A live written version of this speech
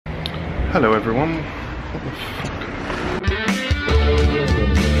Hello everyone. What the fuck?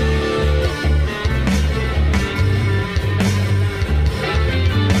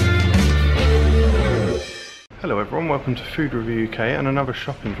 Hello everyone, welcome to Food Review UK and another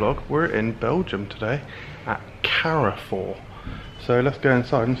shopping vlog. We're in Belgium today at Carrefour. So let's go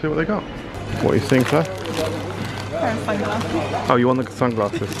inside and see what they got. What do you think, Claire? Sunglasses. Oh, you want the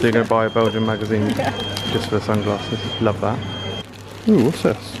sunglasses? So you're going to buy a Belgian magazine just for the sunglasses? Love that. Ooh, what's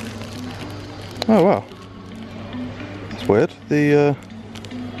this? Oh wow. That's weird. So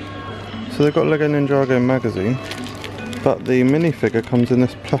they've got Lego Ninjago magazine, but the minifigure comes in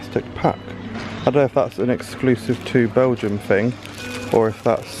this plastic pack. I don't know if that's an exclusive to Belgium thing, or if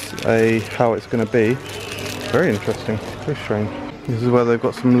that's how it's going to be. Very interesting. Very strange. This is where they've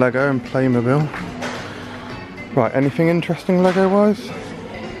got some Lego and Playmobil. Right, anything interesting Lego wise?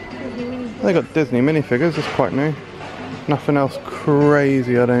 They got Disney minifigures, that's quite new. Nothing else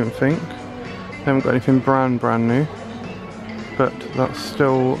crazy, I don't think. They haven't got anything brand new. But that's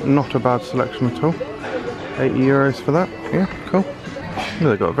still not a bad selection at all. €80 for that. Yeah, cool.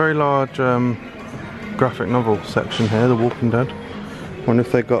 They've got a very large graphic novel section here, The Walking Dead. Wonder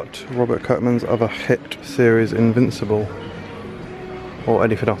if they got Robert Kirkman's other hit series, Invincible, or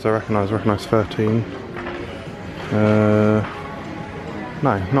anything else I recognise 13. No,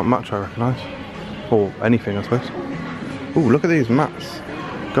 not much I recognise, or anything I suppose. Ooh, look at these mats.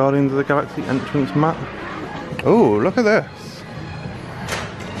 Guardians of the Galaxy entrance mat. Ooh, look at this.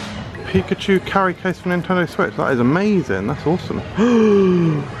 Pikachu carry case for Nintendo Switch. That is amazing. That's awesome.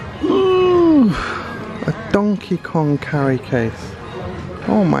 A Donkey Kong carry case.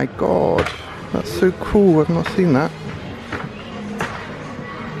 Oh my god. That's so cool. I've not seen that.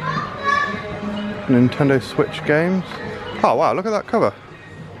 Nintendo Switch games. Oh wow, look at that cover.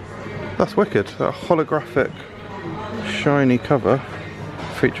 That's wicked. That holographic, shiny cover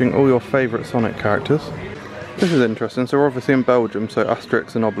featuring all your favourite Sonic characters. This is interesting. So we're obviously in Belgium, so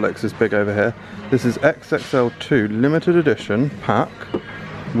Asterix and Obelix is big over here. This is XXL2 limited edition pack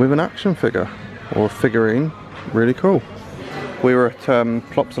with an action figure or a figurine. Really cool. We were at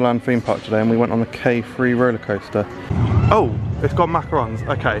Plopsaland theme park today and we went on the K3 roller coaster. Oh, it's got macarons.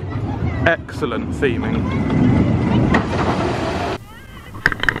 Okay, excellent theming.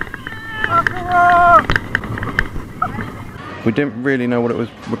 We didn't really know what it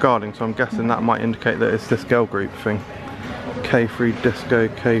was regarding, so I'm guessing that might indicate that it's this girl group thing. K3 Disco,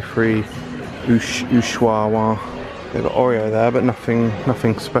 K3 Ushuawa. They've got Oreo there, but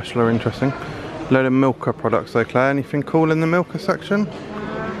nothing special or interesting. Load of Milka products though, Claire. Anything cool in the Milka section?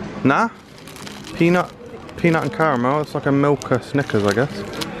 Nah? Peanut and caramel. It's like a Milka Snickers, I guess.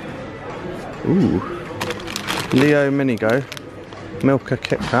 Ooh. Leo Minigo. Milka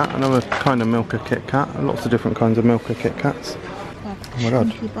Kit Kat, another kind of Milka Kit Kat. Lots of different kinds of Milka Kit Kats. Oh my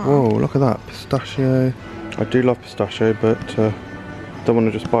god. Whoa, look at that. Pistachio. I do love pistachio, but don't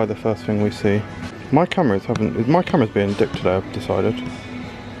want to just buy the first thing we see. My camera's being dipped today, I've decided.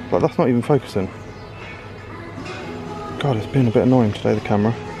 But that's not even focusing. God, it's been a bit annoying today, the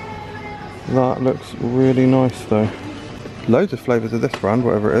camera. That looks really nice though. Loads of flavours of this brand,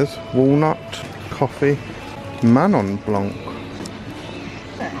 whatever it is. Walnut, coffee, Manon Blanc.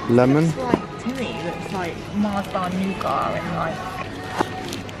 Lemon. It's like, to me, it looks like Mars bar nougat and like...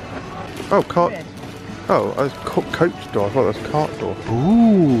 Oh, cart. Oh, I was coach door. I thought that was cart door.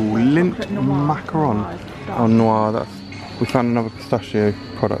 Ooh, lint macaron. Oh, noir. That's. We found another pistachio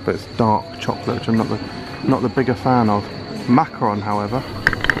product, but it's dark chocolate, which I'm not the bigger fan of. Macaron, however.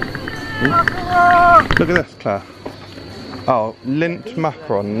 Look at this, Claire. Oh, lint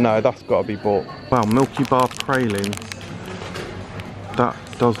macaron. No, that's got to be bought. Wow, Milky Bar praline. That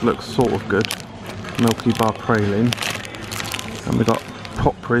does look sort of good. Milky Bar praline. And we got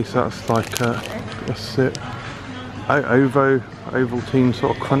Potpourri, so that's like a sit. Oh, Ovaltine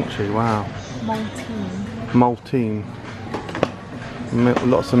sort of crunchy, wow. Maltine.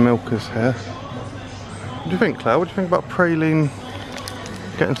 Lots of milkers here. What do you think, Claire? What do you think about praline?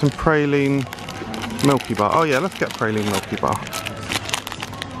 Getting some praline Milky Bar. Oh yeah, let's get praline Milky Bar.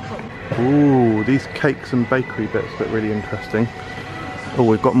 Ooh, these cakes and bakery bits look really interesting. Oh,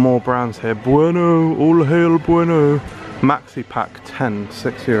 we've got more brands here. Bueno, all hail Bueno. Maxi pack 10,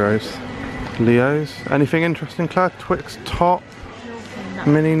 €6. Leo's. Anything interesting, Claire? Twix Top,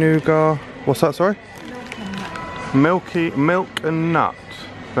 Mini Nougat. What's that, sorry? Milk and nut.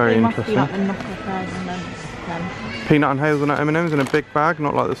 Very interesting. Must be like the knockoff Peanut and hazelnut M&M's in a big bag,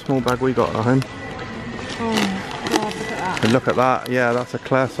 not like the small bag we got at home. Oh god, look at that. And look at that. Yeah, that's a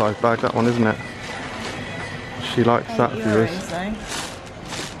Claire size bag, that one, isn't it? She likes that for this.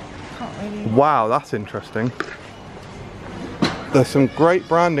 Wow, that's interesting. There's some great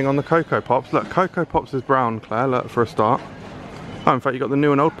branding on the Cocoa Pops. Look, Cocoa Pops is brown, Claire, look, for a start. Oh, in fact, you've got the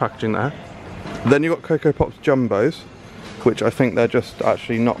new and old packaging there. Then you've got Cocoa Pops Jumbos, which I think they're just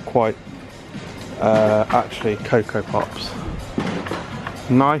actually not quite actually Cocoa Pops.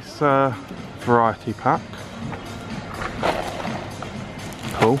 Nice variety pack.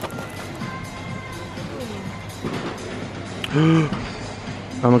 Cool.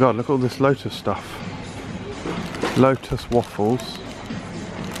 Oh my god, look at all this Lotus stuff. Lotus waffles.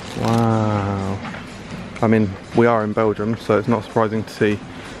 Wow. I mean, we are in Belgium, so it's not surprising to see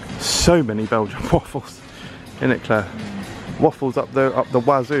so many Belgian waffles. Isn't it, Claire? Waffles up the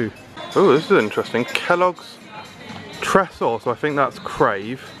wazoo. Oh, this is interesting. Kellogg's Tresor, so I think that's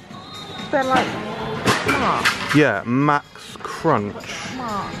Crave. They're like Smart. Yeah, Max Crunch.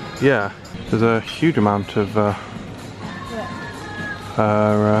 Smart. Yeah, there's a huge amount of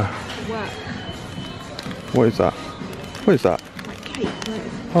what is that? What is that? Like cake,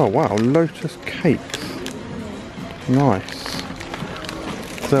 Lotus. Oh wow, Lotus cakes. Nice.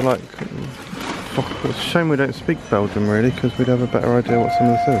 They're like, it's a shame we don't speak Belgium really, because we'd have a better idea what some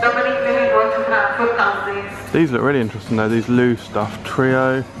of this is. These look really interesting though, these Lou stuff.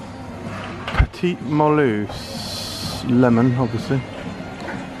 Trio, Petit Molou, lemon obviously.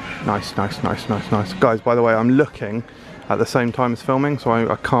 Nice, nice, nice, nice, nice. Guys, by the way, I'm looking at the same time as filming, so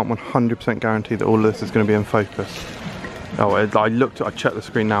I can't 100% guarantee that all of this is going to be in focus. Oh, I checked the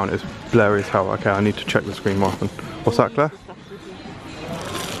screen now and it's blurry as hell. Okay, I need to check the screen more often. What's that, Claire?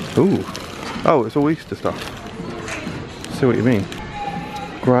 Ooh. Oh, it's all Easter stuff. See what you mean.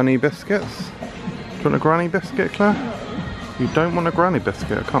 Granny biscuits. Do you want a granny biscuit, Claire? You don't want a granny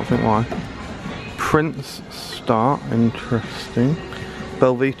biscuit, I can't think why. Prince Star, interesting.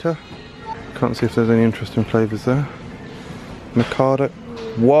 Belvita. Can't see if there's any interesting flavours there. Mikado.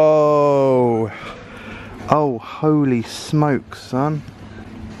 Whoa! Oh, holy smokes, son.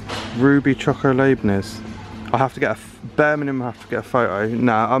 Ruby Choco Leibniz. I have to get a, bare minimum I have to get a photo.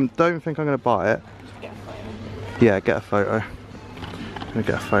 No, I don't think I'm going to buy it. Get a photo. Yeah, get a photo. I'm going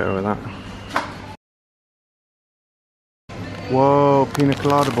to get a photo of that. Whoa, pina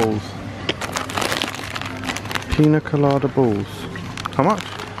colada balls. Pina colada balls. How much?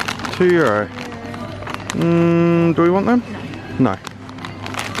 €2. Do we want them? No. No.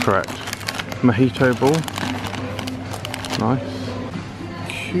 Correct. Mojito ball. Nice.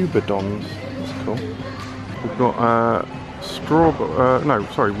 Cubadons. That's cool. We've got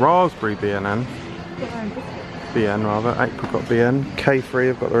raspberry BNN. BN rather. Apricot BN. K3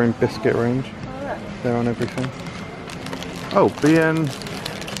 have got their own biscuit range. They're on everything. Oh, BN.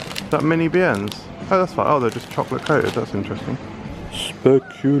 Is that mini BNs? Oh, that's fine. Oh, they're just chocolate coated. That's interesting.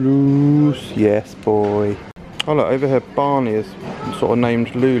 Speculoos. Yes, boy. Oh look, over here Barney is sort of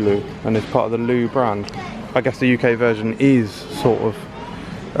named Lulu and is part of the Lou brand. I guess the UK version is sort of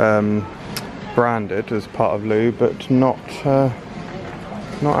branded as part of Lou, but not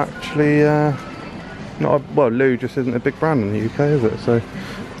actually, well, Lou just isn't a big brand in the UK, is it? So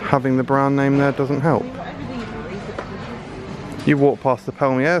having the brand name there doesn't help. You walk past the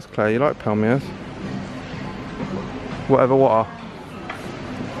Palmiers, Claire, you like Palmiers? Whatever, what are?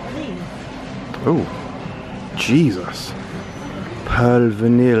 Ooh. Jesus. Pearl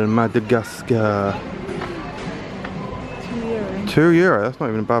Vanille Madagascar. €2, that's not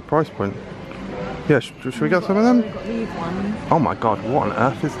even a bad price point. Yeah, should we get some of them? Oh my god, what on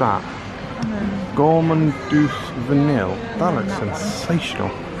earth is that? Gourmand Douce Vanille. That looks sensational.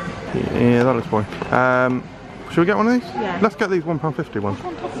 Yeah, that looks boring. Should we get one of these? Yeah. Let's get these £1.50 ones.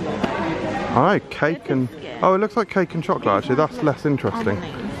 Oh, cake and... Oh, it looks like cake and chocolate actually, that's less interesting.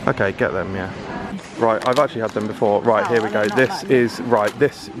 Okay, get them, yeah. Right, I've actually had them before. Right, here we go. This is right,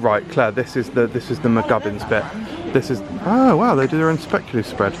 Claire, this is the McGubbins bit. This is, oh wow, they do their own speculoos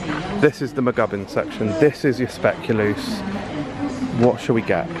spread. This is the McGubbins section. This is your speculoos. What should we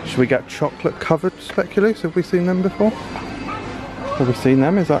get? Should we get chocolate covered speculoos? Have we seen them before? Have we seen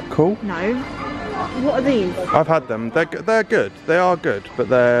them? Is that cool? No. What are these? I've had them. They're good. They are good,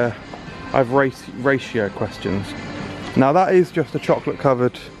 but I've ratio questions. Now that is just a chocolate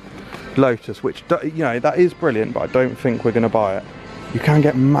covered Lotus, which, you know, that is brilliant, but I don't think we're going to buy it. You can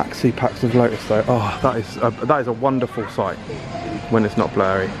get maxi packs of Lotus though. Oh, that is a wonderful sight when it's not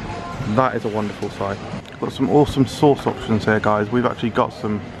blurry. That is a wonderful sight. Got some awesome sauce options here, guys. We've actually got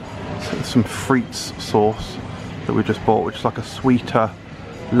some Frites sauce that we just bought, which is like a sweeter,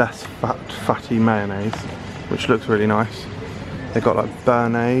 less fatty mayonnaise, which looks really nice. They've got like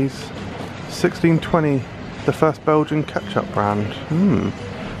Bernays, 1620, the first Belgian ketchup brand.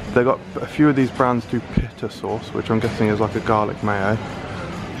 They've got a few of these brands do pita sauce, which I'm guessing is like a garlic mayo.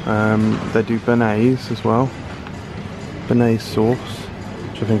 They do Bernays as well. béarnaise sauce,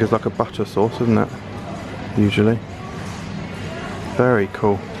 which I think is like a butter sauce, isn't it? Usually. Very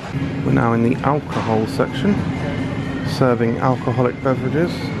cool. We're now in the alcohol section, serving alcoholic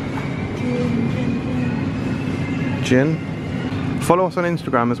beverages. Gin. Follow us on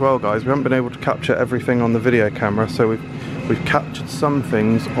Instagram as well, guys. We haven't been able to capture everything on the video camera, so we've captured some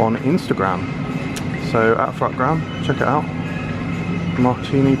things on Instagram. So at Flatgram, check it out.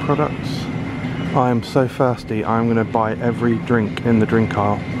 Martini products. I am so thirsty. I'm going to buy every drink in the drink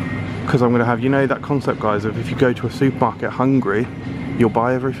aisle, because I'm going to have, you know, that concept, guys, of if you go to a supermarket hungry, you'll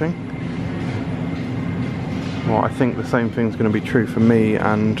buy everything. Well, I think the same thing's going to be true for me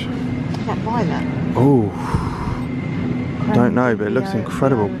and... I can't buy that. Oh, don't know, but it looks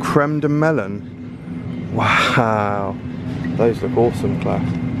incredible. Creme de melon. Wow, those look awesome, Claire.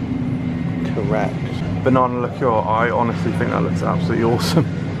 Correct. Banana liqueur. I honestly think that looks absolutely awesome.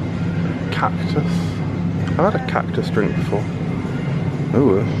 Cactus. I've had a cactus drink before.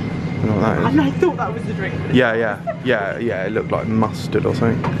 Ooh, I don't know what that is. And I thought that was the drink. Yeah. It looked like mustard or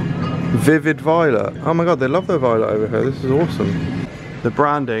something. Vivid violet. Oh my god, they love their violet over here. This is awesome. The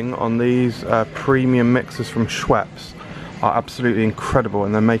branding on these premium mixers from Schweppes are absolutely incredible,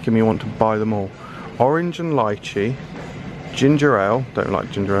 and they're making me want to buy them all. Orange and lychee, ginger ale, don't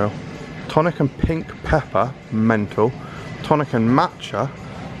like ginger ale, tonic and pink pepper, mental, tonic and matcha,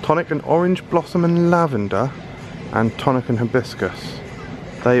 tonic and orange blossom and lavender, and tonic and hibiscus.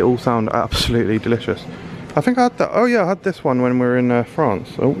 They all sound absolutely delicious. I think I had that. Oh yeah, I had this one when we were in France.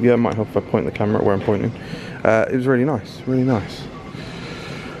 Oh yeah, it might help if I point the camera at where I'm pointing. It was really nice, really nice.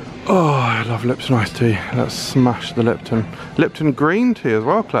 Oh, I love Lipton iced tea. Let's smash the Lipton. Lipton green tea as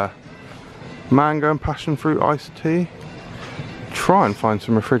well, Claire. Mango and passion fruit iced tea. Try and find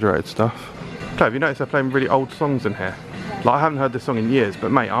some refrigerated stuff. Claire, have you noticed they're playing really old songs in here? Like, I haven't heard this song in years,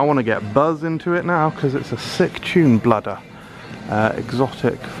 but mate, I want to get buzz into it now because it's a sick tune, Bludder.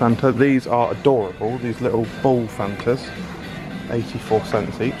 Exotic Fanta. These are adorable, these little ball Fantas. 84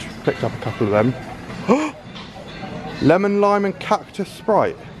 cents each. Picked up a couple of them. Lemon, lime and cactus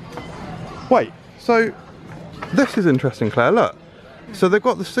Sprite. Wait, so this is interesting, Claire, look. So they've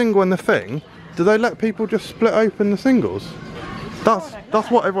got the single and the thing. Do they let people just split open the singles?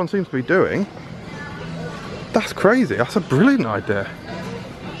 That's what everyone seems to be doing. That's crazy, that's a brilliant idea.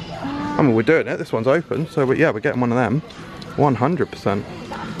 I mean, we're doing it, this one's open, so we're getting one of them. 100%.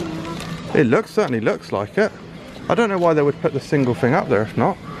 It certainly looks like it. I don't know why they would put the single thing up there if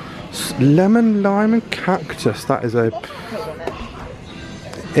not. Lemon, lime and cactus, that is a...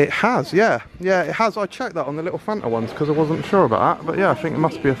 It has, yeah, it has. I checked that on the little Fanta ones because I wasn't sure about that, but yeah, I think it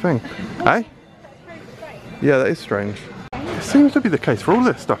must be a thing. Eh? Yeah, that is strange. It seems to be the case for all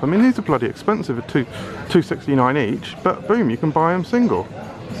this stuff. I mean, these are bloody expensive at $2.69 each, but boom, you can buy them single.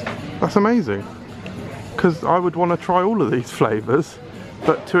 That's amazing. Because I would want to try all of these flavours,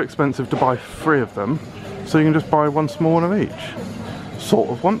 but too expensive to buy 3 of them, so you can just buy one small one of each. Sort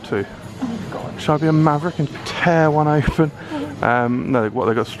of want to. Shall I be a maverick and tear one open? No, what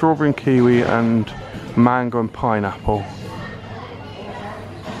they got? Strawberry and kiwi and mango and pineapple.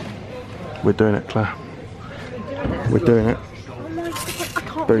 We're doing it, Claire. We're doing it. Oh my god, I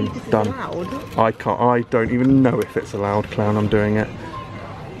can't Boom, believe this is done. allowed. I don't even know if it's allowed, Claire, and I'm doing it.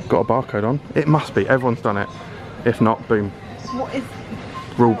 Got a barcode on. It must be. Everyone's done it. If not, boom. What is...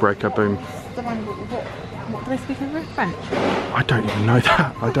 Rule breaker, boom. What do they speak in French? I don't even know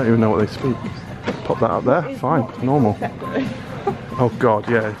that. I don't even know what they speak. Pop that up there. Fine. Normal. Oh god,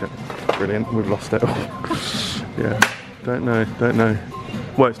 yeah. Brilliant. We've lost it all. Yeah. Don't know.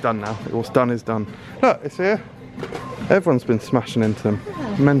 Well, it's done now. What's done is done. Look, it's here. Everyone's been smashing into them.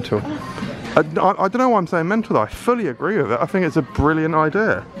 Mental. I don't know why I'm saying mental though. I fully agree with it. I think it's a brilliant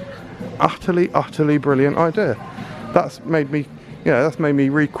idea. Utterly brilliant idea. That's made me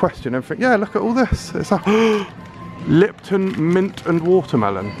re-question everything. Yeah, look at all this. It's a Lipton mint and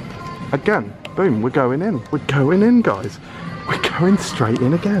watermelon. Again, boom, we're going in. We're going in, guys. We're going straight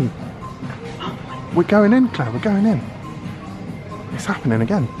in again. We're going in, Claire, we're going in. It's happening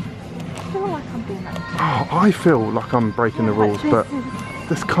again. I feel like I'm doing that. Oh, I feel like I'm breaking the rules, but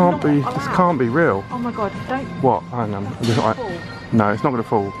this can't be real. Oh my god, don't... What? Hang on. No, it's not going to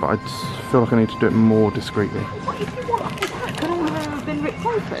fall, but I just feel like I need to do it more discreetly. What if you want a whole pack and all of them have been ripped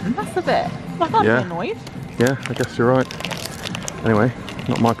open? That's a bit... Like, I'd be annoyed. Yeah, I guess you're right. Anyway,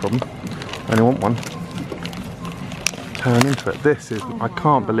 not my problem. I only want one. Turn into it. This is... I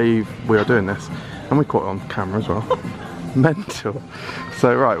can't believe we are doing this. And we caught it on camera as well. Mental.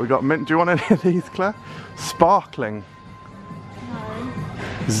 So, right, we got mint. Do you want any of these, Claire? Sparkling.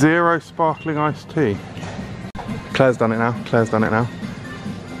 No. 0 sparkling iced tea. Claire's done it now.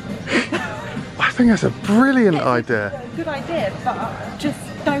 I think that's a brilliant idea. Good idea, but just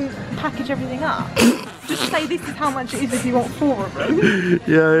don't package everything up. Just say this is how much it is if you want 4 of them.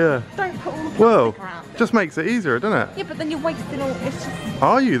 Yeah. Don't put all the Well, plastic around. just makes it easier, doesn't it? Yeah, but then you're wasting all. It's just.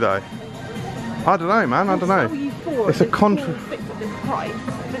 Are you though? I don't know, man. I don't know. It's a contra. This price.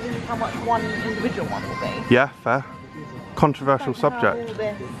 This is how much one individual one will be. Yeah, fair. Controversial subject.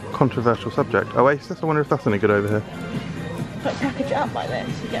 Controversial subject. Oasis. I wonder if that's any good over here. Don't package it up like this.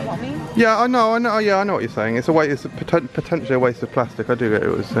 You get what I mean? Yeah, I know. Yeah, I know what you're saying. It's a waste. It's a potentially a waste of plastic. I do get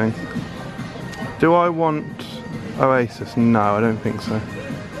what you're saying. Do I want Oasis? No, I don't think so.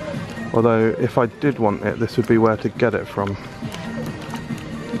 Although, if I did want it, this would be where to get it from.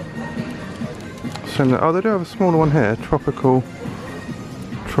 So, oh, they do have a smaller one here. Tropical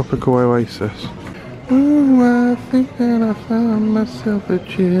Oasis. Oh, I think that I found myself a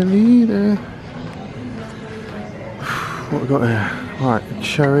cheerleader. What we got here? Right,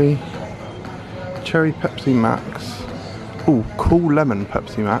 cherry Pepsi Max. Ooh, cool lemon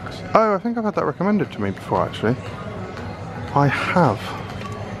Pepsi Max. Oh, I think I've had that recommended to me before actually. I have.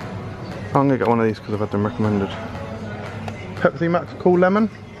 I'm gonna get one of these because I've had them recommended. Pepsi Max cool lemon.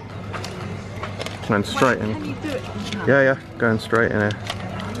 Going straight in. Can you do it? Yeah, going straight in here.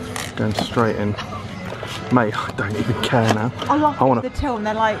 Going straight in. Mate, I don't even care now. I love the till and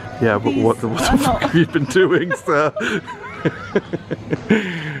they're like, yeah, but what the fuck have you been doing, sir?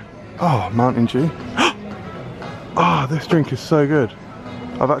 Oh, Mountain Dew. Oh, this drink is so good.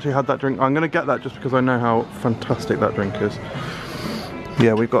 I've actually had that drink. I'm going to get that just because I know how fantastic that drink is.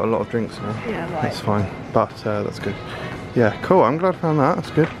 Yeah, we've got a lot of drinks now. Yeah, right. That's fine, but that's good. Yeah, cool. I'm glad I found that.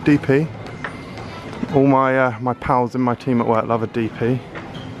 That's good. DP. All my my pals in my team at work love a DP.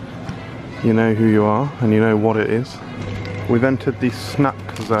 You know who you are and you know what it is. We've entered the snack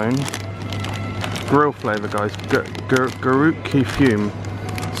zone. Grill flavour, guys. Garuki Fume.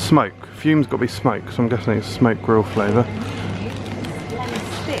 Smoke. Fume's got to be smoke, so I'm guessing it's smoke grill flavour.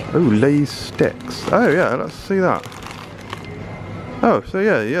 Oh, Lay's sticks. Oh yeah, let's see that. Oh, so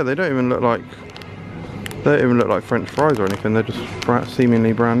yeah, they don't even look like French fries or anything. They're just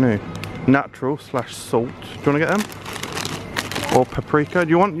seemingly brand new. Natural / salt. Do you want to get them? Or paprika? Do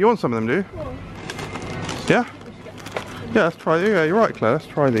you want some of them, do you? Yeah? Yeah, let's try. Yeah, you're right, Claire. Let's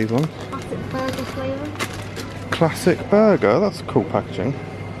try these ones. Classic burger flavour. Classic burger. That's cool packaging.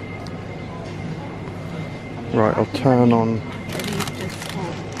 Right, I'll turn on.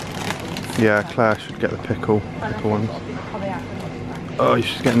 Yeah, Claire should get the pickle ones. Oh,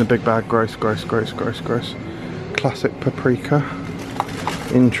 she's getting the big bag. Gross. Classic paprika.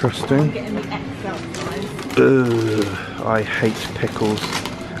 Interesting. Ugh, I hate pickles.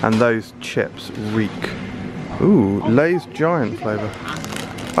 And those chips reek. Ooh, Lay's giant flavour.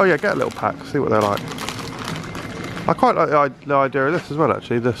 Oh yeah, get a little pack, see what they're like. I quite like the idea of this as well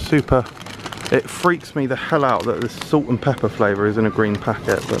actually, the super... It freaks me the hell out that this salt and pepper flavour is in a green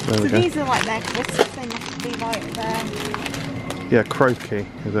packet, but there we go. So these are like their crisps, they must be like there. Yeah, croaky,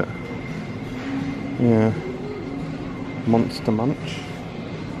 is it? Yeah. Monster Munch.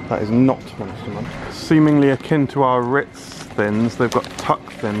 That is not Monster Munch. Seemingly akin to our Ritz thins, they've got tuck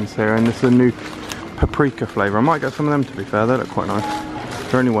thins here, and this is a new paprika flavour. I might get some of them to be fair, they look quite nice.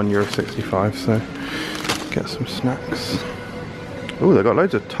 They're only €1.65, so get some snacks. Oh, they've got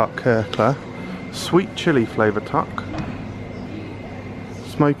loads of tuck here, Claire. Sweet chilli flavour tuck.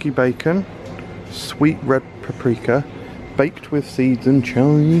 Smoky bacon. Sweet red paprika. Baked with seeds and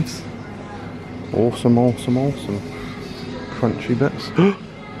chives. Awesome. Crunchy bits.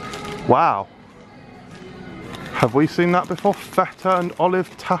 Wow. Have we seen that before? Feta and olive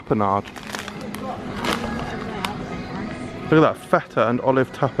tapenade. Look at that, feta and olive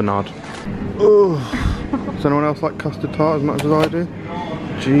tapenade. Ugh. Does anyone else like custard tart as much as I do?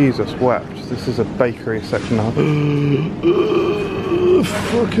 Jesus wept. This is a bakery section now.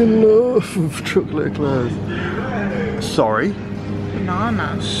 Fucking love chocolate eclairs. Sorry.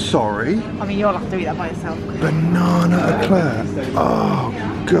 Banana. Sorry. I mean, you'll have to eat that by yourself. Banana eclair. Oh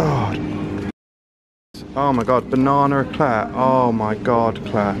god. Oh my god, banana eclair. Oh my god,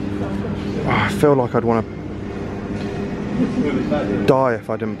 Claire. Oh, I feel like I'd want to die if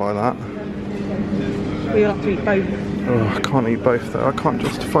I didn't buy that. Well, you'll have to eat both. Oh, I can't eat both though. I can't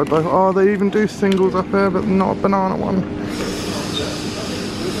justify both. Oh, they even do singles up here, but not a banana one.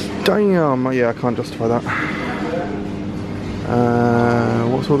 Damn. Yeah, I can't justify that.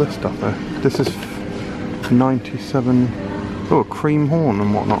 What's all this stuff there? This is 97. Oh, a cream horn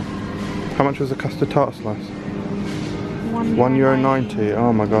and whatnot. How much was a custard tart slice? €1.90.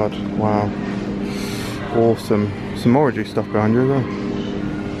 Oh my god. Wow. Awesome. Some orangey stuff behind you as well.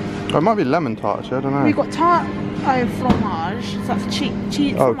 Oh, it might be lemon tart actually, I don't know. We've got tart. Oh, fromage. So that's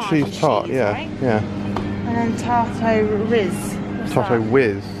cheese. Oh, cheese tart, yeah. Right? Yeah. And then tarto riz. What's Tarto that?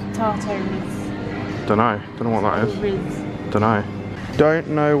 whiz. Tarto riz. Don't know what that is. Riz. Don't know. Don't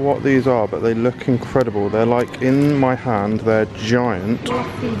know what these are, but they look incredible. They're like in my hand. They're giant.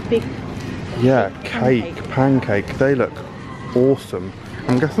 Fluffy, big. Yeah, pancake. They look awesome.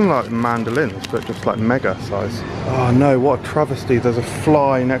 I'm guessing like mandolins, but just like mega size. Oh no, what a travesty. There's a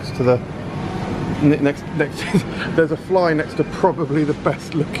fly next to the there's a fly next to probably the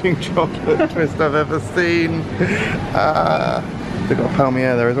best looking chocolate twist I've ever seen. They've got a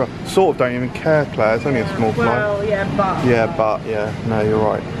palmier there as well. Sort of don't even care, Claire, it's only a small fly. Well, yeah, yeah, no, you're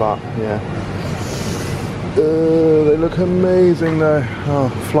right, but yeah. They look amazing though.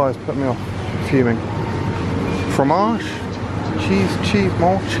 Oh, flies put me off, fuming. Fromage, cheese,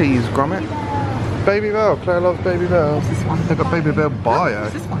 more cheese, grommet. Baby Bell, Claire loves Baby Bell. What's this one? They've got Baby Bell Bio.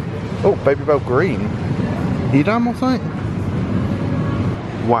 What's this one? Oh, Baby Bell Green. Edam or something?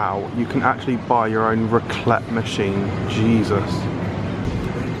 Wow, you can actually buy your own raclette machine. Jesus.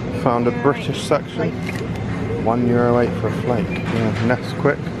 Found a British section. €1.08 for a flake. Yeah,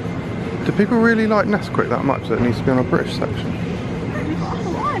 Nesquik. Do people really like Nesquik that much that it needs to be on a British section? We've got a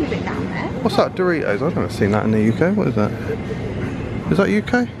Hawaiian bit down there. What's that, Doritos? I've never seen that in the UK. What is that? Is that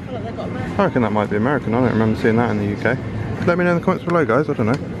UK? I reckon that might be American. I don't remember seeing that in the UK. Let me know in the comments below, guys. I don't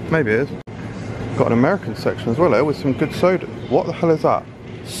know. Maybe it is. Got an American section as well here with some good soda. What the hell is that?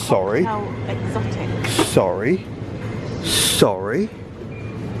 Sorry. Exotic. Sorry.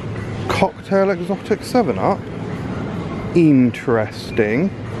 Cocktail Exotic 7-Up. Interesting.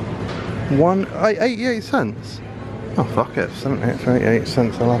 88 cents. Oh fuck it, 78 for 88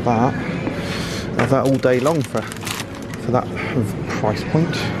 cents. I'll have that. I'll have that all day long for that price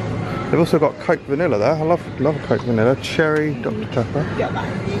point. They've also got Coke Vanilla there. I love a Coke Vanilla. Cherry Dr Pepper. Get that.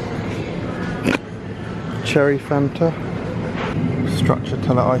 Cherry Fanta.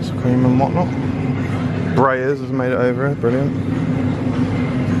 Stracciatella ice cream and whatnot. Breyers has made it over here. Brilliant.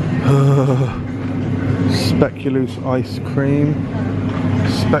 Speculoos ice cream.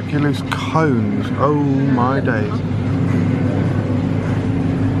 Speculoos cones. Oh my days.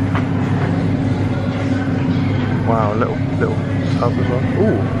 Wow, little tub as well.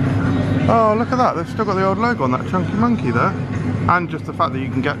 Ooh. Oh, look at that. They've still got the old logo on that Chunky Monkey there. And just the fact that you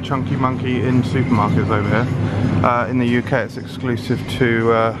can get Chunky Monkey in supermarkets over here. In the UK, it's exclusive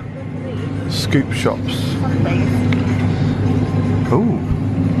to scoop shops. Ooh.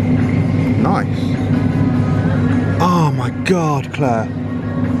 Nice. Oh my god, Claire.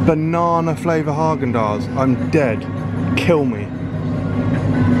 Banana flavour Haagen-Dazs. I'm dead. Kill me.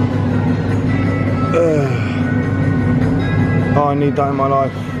 Oh, I need that in my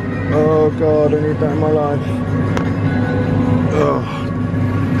life. Oh god, I need that in my life. Oh.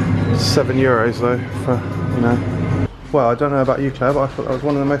 €7 though, for, you know. Well, I don't know about you, Claire, but I thought that was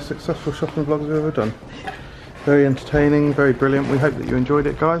one of the most successful shopping vlogs we've ever done. Very entertaining, very brilliant. We hope that you enjoyed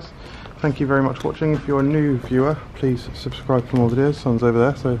it, guys. Thank you very much for watching. If you're a new viewer, please subscribe for more videos. Sun's over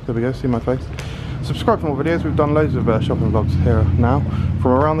there, so there we go, see my face. Subscribe for more videos. We've done loads of shopping vlogs here now,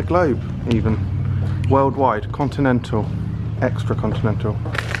 from around the globe even. Worldwide, continental, extra continental.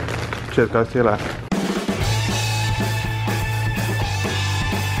 Cheers guys, see you later.